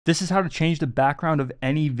This is how to change the background of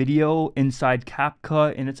any video inside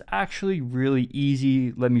CapCut, and it's actually really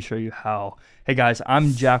easy. Let me show you how. Hey guys,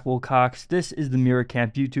 I'm Jack Wilcox. This is the Mirror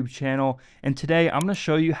Camp YouTube channel, and today I'm going to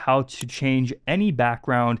show you how to change any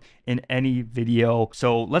background in any video.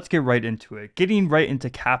 So let's get right into it. Getting right into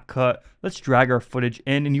CapCut, let's drag our footage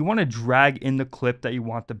in, and you want to drag in the clip that you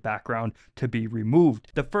want the background to be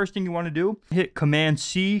removed. The first thing you want to do, hit Command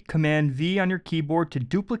C, Command V on your keyboard to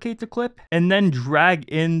duplicate the clip, and then drag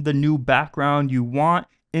in the new background you want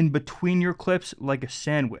in between your clips like a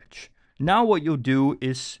sandwich. Now what you'll do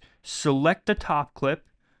is select the top clip,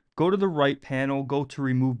 go to the right panel, go to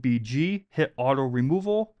Remove BG, hit Auto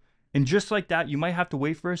Removal, and just like that, you might have to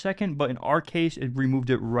wait for a second, but in our case, it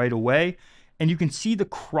removed it right away. And you can see the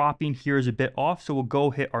cropping here is a bit off, so we'll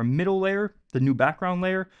go hit our middle layer, the new background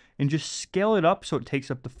layer, and just scale it up so it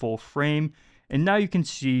takes up the full frame. And now you can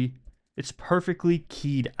see it's perfectly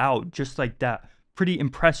keyed out, just like that. Pretty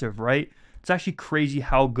impressive, right? It's actually crazy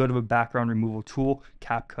how good of a background removal tool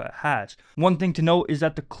CapCut has. One thing to note is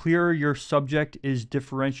that the clearer your subject is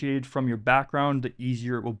differentiated from your background, the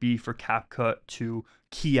easier it will be for CapCut to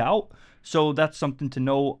key out. So that's something to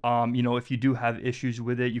know. If you do have issues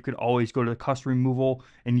with it, you could always go to the custom removal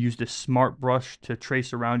and use this smart brush to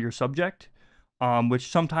trace around your subject,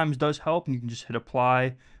 which sometimes does help, and you can just hit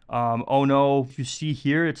apply. Oh no, if you see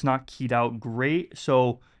here, it's not keyed out great.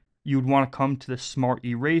 So you'd want to come to the smart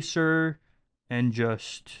eraser and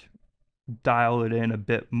just dial it in a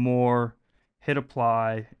bit more, hit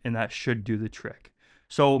apply, and that should do the trick.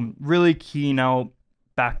 So really keying out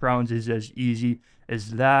backgrounds is as easy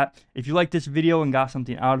as that. If you like this video and got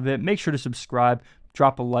something out of it, make sure to subscribe,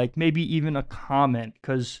 drop a like, maybe even a comment,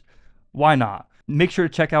 because why not? Make sure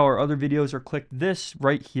to check out our other videos or click this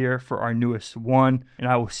right here for our newest one, and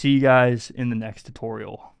I will see you guys in the next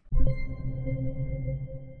tutorial.